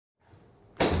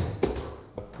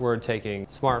We're taking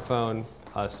smartphone,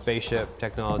 spaceship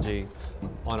technology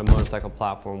on a motorcycle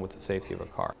platform with the safety of a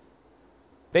car.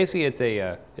 Basically, it's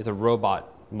a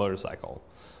robot motorcycle.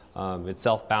 It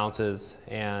self-balances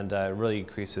and really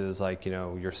increases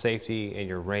your safety and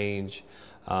your range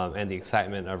and the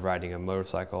excitement of riding a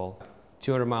motorcycle.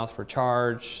 200 miles per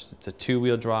charge. It's a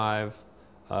two-wheel drive,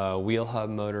 wheel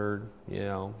hub motored,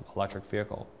 electric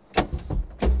vehicle.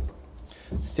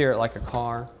 Steer it like a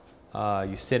car.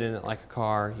 You sit in it like a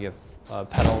car. You have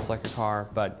pedals like a car,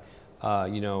 but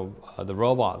the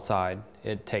robot side,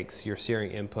 it takes your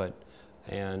steering input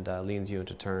and leans you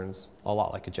into turns, a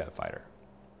lot like a jet fighter.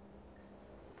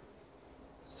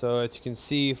 So as you can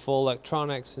see, full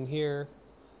electronics in here.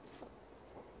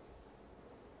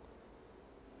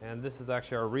 And this is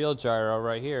actually our real gyro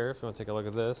right here, if you want to take a look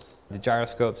at this. The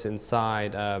gyroscopes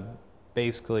inside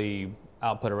basically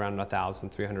output around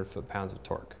 1,300 foot-pounds of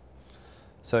torque.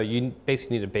 So you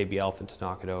basically need a baby elephant to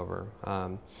knock it over.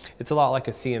 It's a lot like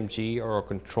a CMG or a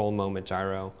control moment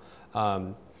gyro.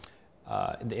 The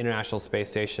International Space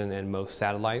Station and most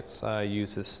satellites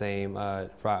use the same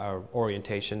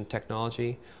orientation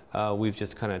technology. We've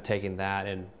just kind of taken that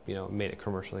and made it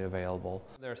commercially available.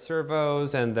 There are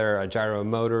servos and there are gyro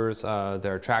motors,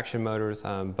 there are traction motors,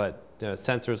 but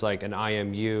sensors like an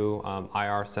IMU,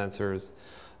 IR sensors.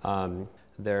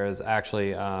 There's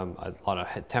actually a lot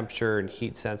of temperature and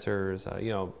heat sensors,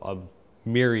 a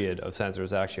myriad of sensors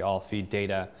that actually all feed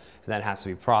data, and that has to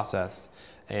be processed.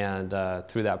 And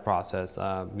through that process,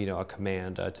 a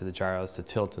command to the gyros to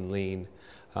tilt and lean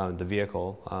the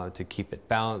vehicle to keep it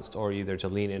balanced or either to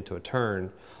lean into a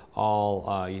turn,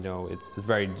 all, it's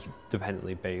very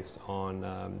dependently based on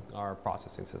our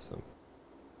processing system.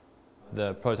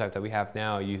 The prototype that we have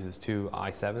now uses two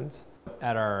i7s.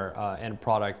 At our end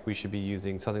product, we should be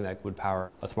using something that would power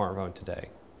a smartphone today.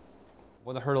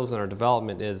 One of the hurdles in our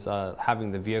development is having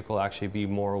the vehicle actually be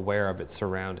more aware of its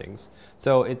surroundings.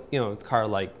 So it's kind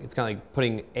of like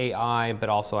putting AI, but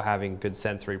also having good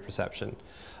sensory perception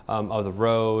of the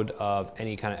road, of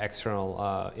any kind of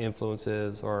external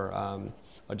influences or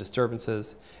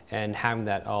disturbances, and having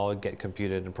that all get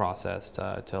computed and processed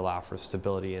to allow for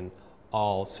stability in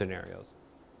all scenarios.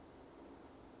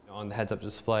 On the heads-up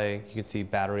display, you can see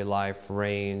battery life,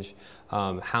 range,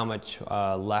 how much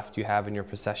left you have in your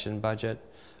possession budget.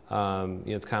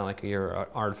 It's kind of like your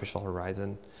artificial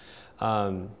horizon.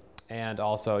 And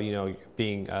also,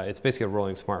 it's basically a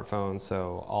rolling smartphone,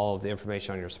 so all of the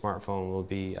information on your smartphone will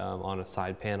be on a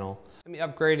side panel.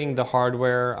 Upgrading the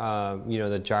hardware,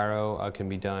 the gyro can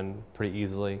be done pretty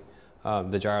easily.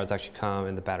 The gyros actually come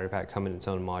and the battery pack come in its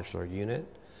own modular unit.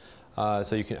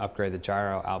 So you can upgrade the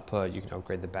gyro output, you can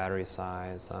upgrade the battery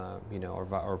size,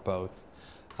 or both.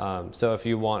 So if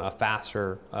you want a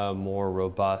faster, more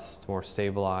robust, more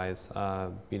stabilized,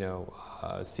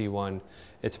 C1,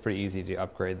 it's pretty easy to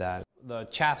upgrade that. The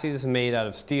chassis is made out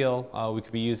of steel. We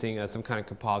could be using some kind of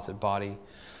composite body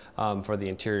for the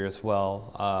interior as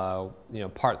well.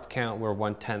 Parts count, we're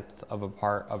 1/10 of a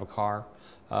part of a car.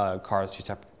 Cars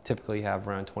typically have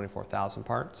around 24,000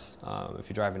 parts. If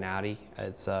you drive an Audi,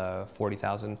 it's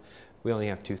 40,000. We only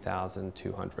have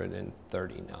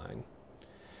 2,239.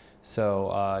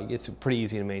 So it's pretty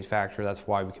easy to manufacture. That's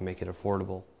why we can make it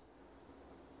affordable.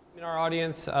 In our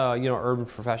audience, urban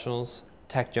professionals,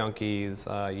 tech junkies,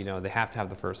 they have to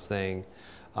have the first thing.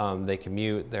 They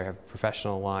commute, they have a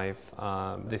professional life,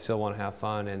 they still want to have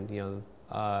fun, and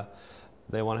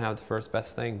they want to have the first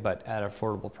best thing, but at an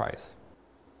affordable price.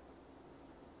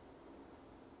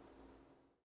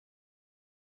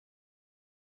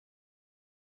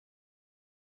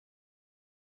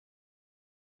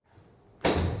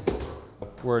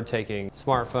 We're taking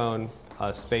smartphone,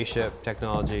 spaceship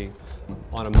technology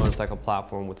on a motorcycle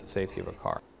platform with the safety of a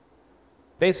car.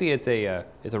 Basically, it's a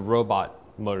robot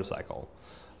motorcycle.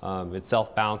 It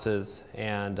self-balances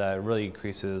and really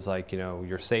increases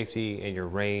your safety and your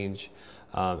range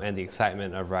and the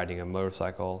excitement of riding a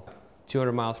motorcycle.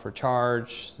 200 miles per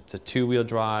charge. It's a two-wheel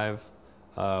drive,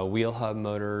 wheel hub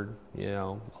motored,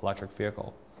 electric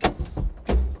vehicle.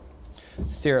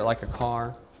 Steer it like a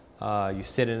car. You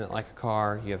sit in it like a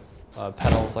car. You have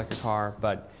pedals like a car,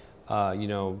 but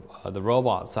the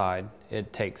robot side,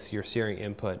 it takes your steering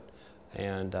input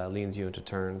and leans you into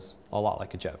turns, a lot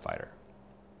like a jet fighter.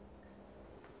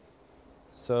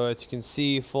 So as you can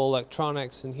see, full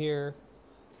electronics in here.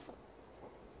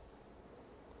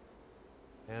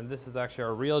 And this is actually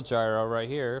our real gyro right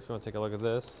here, if you want to take a look at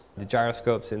this. The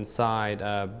gyroscopes inside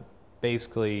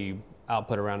basically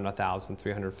output around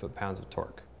 1,300 foot-pounds of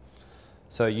torque.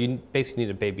 So you basically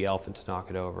need a baby elephant to knock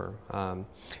it over.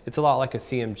 It's a lot like a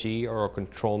CMG or a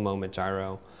control moment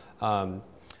gyro.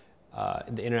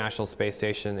 The International Space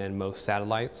Station and most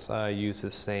satellites use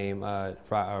the same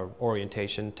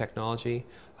orientation technology.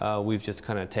 We've just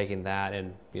kind of taken that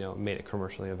and made it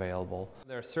commercially available.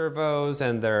 There are servos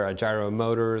and there are gyro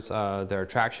motors, there are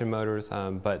traction motors,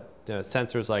 but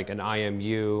sensors like an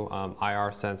IMU,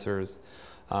 IR sensors.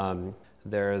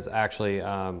 There's actually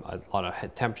a lot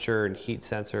of temperature and heat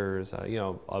sensors,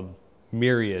 a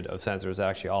myriad of sensors that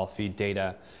actually all feed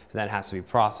data, and that has to be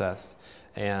processed.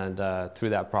 And through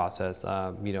that process,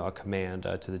 a command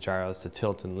to the gyros to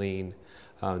tilt and lean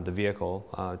the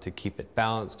vehicle to keep it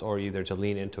balanced, or either to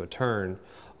lean into a turn.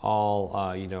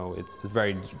 All it's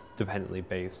very dependently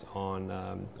based on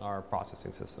our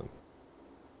processing system.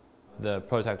 The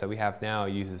prototype that we have now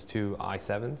uses 2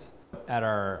 i7s. At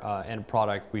our end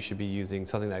product, we should be using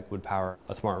something that would power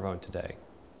a smartphone today.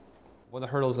 One of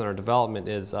the hurdles in our development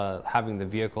is having the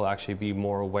vehicle actually be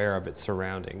more aware of its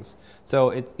surroundings. So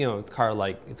it's kind of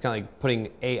like putting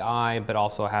AI, but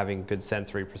also having good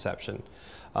sensory perception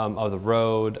of the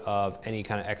road, of any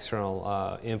kind of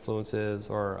external influences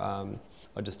or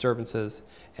disturbances,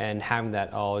 and having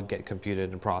that all get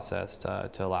computed and processed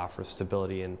to allow for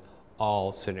stability in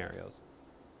all scenarios.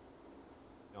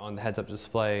 On the heads-up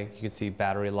display, you can see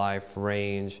battery life,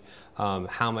 range,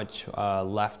 how much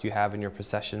left you have in your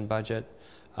possession budget.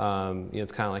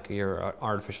 It's kind of like your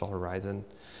artificial horizon.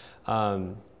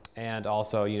 And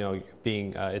also,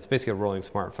 it's basically a rolling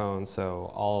smartphone,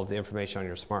 so all of the information on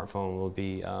your smartphone will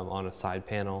be on a side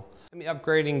panel.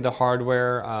 Upgrading the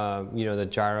hardware, the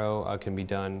gyro can be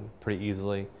done pretty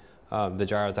easily. The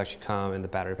gyros actually come, and the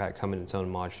battery pack come in its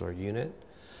own modular unit.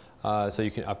 So you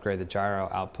can upgrade the gyro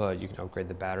output, you can upgrade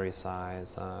the battery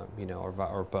size,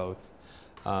 or both.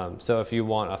 So if you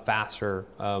want a faster,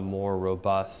 more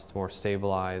robust, more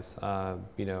stabilized,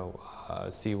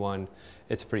 C1,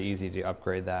 it's pretty easy to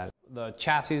upgrade that. The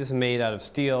chassis is made out of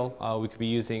steel. We could be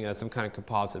using some kind of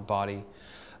composite body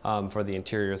for the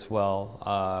interior as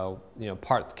well.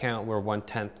 Parts count, we're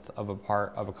 1/10 of a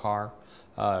part of a car.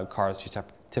 Cars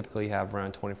typically have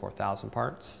around 24,000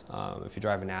 parts. If you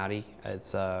drive an Audi,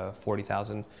 it's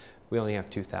 40,000. We only have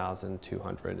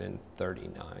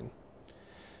 2,239.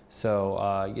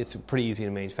 So it's pretty easy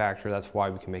to manufacture. That's why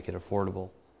we can make it affordable.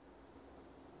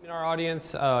 Our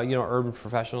audience, urban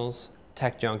professionals,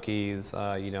 tech junkies,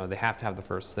 they have to have the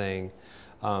first thing.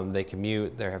 They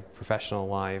commute, they have professional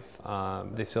life.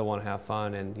 They still want to have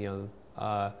fun, and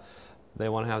they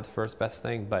want to have the first best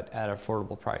thing, but at an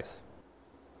affordable price.